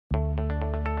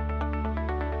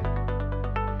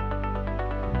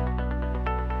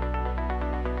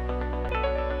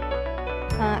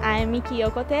I'm Miki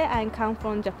Yokote. I come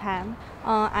from Japan.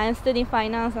 I'm studying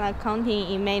finance and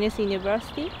accounting in Maynooth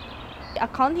University.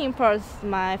 Accounting part is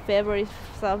my favorite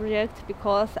subject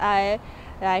because I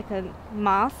like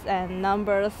math and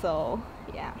numbers. So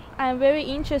yeah, I'm very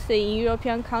interested in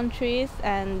European countries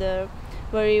and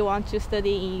very want to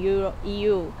study in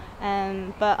EU.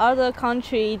 But other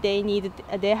country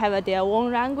they have their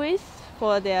own language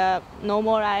for their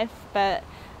normal life. But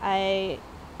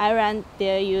Ireland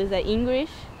they use English,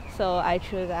 so I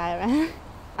choose Ireland.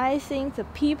 I think the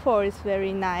people is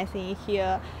very nice in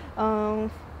here.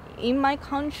 In my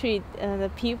country, the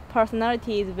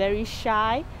personality is very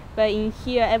shy, but in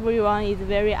here everyone is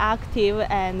very active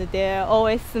and they're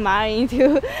always smiling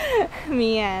to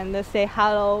me and say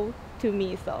hello to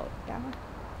me. So yeah,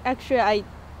 actually I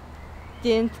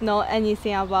didn't know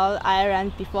anything about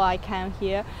Ireland before I came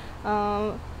here.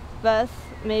 But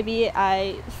maybe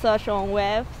I search on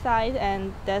website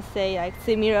and they say like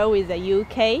similar with the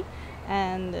UK,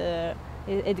 and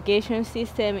education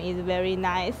system is very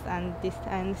nice and this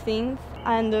and things.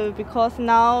 And because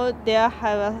now they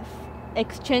have a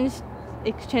exchange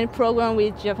program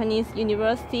with Japanese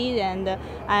university, and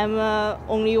I'm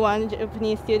only one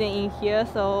Japanese student in here,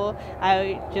 so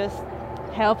I just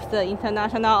help the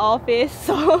international office.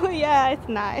 So yeah, it's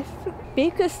nice.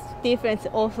 Biggest difference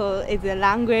also is the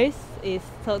language is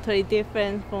totally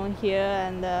different from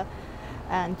here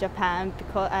and Japan,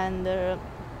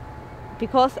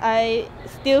 because I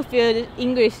still feel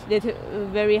English is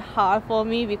very hard for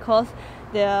me because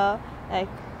the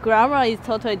grammar is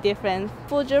totally different.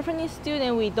 For Japanese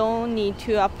students, we don't need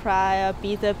to apply a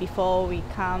visa before we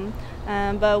come,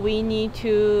 but we need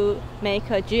to make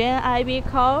a GNIB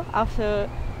call after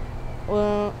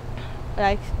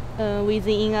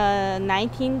within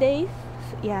 19 days.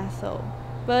 Yeah, so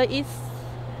but it's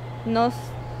not.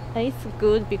 It's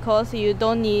good because you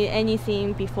don't need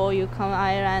anything before you come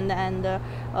Ireland, and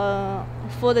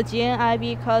for the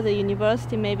GNIB card, the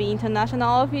university, maybe international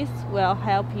office will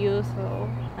help you. So,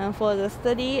 and for the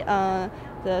study,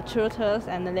 the tutors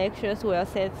and the lecturers will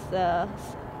set the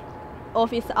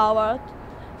office hour.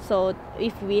 So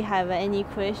if we have any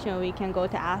question, we can go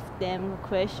to ask them a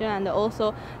question, and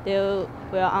also they will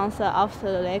answer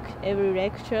after every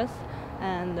lectures.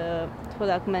 And for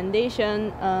the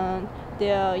recommendation,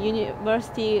 the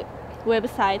university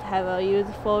website have a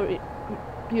useful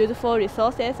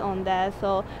resources on that,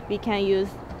 so we can use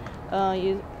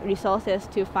resources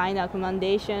to find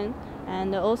accommodation.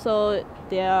 And also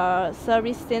there are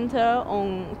service center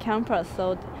on campus,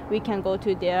 so we can go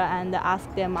to there and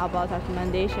ask them about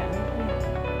accommodation.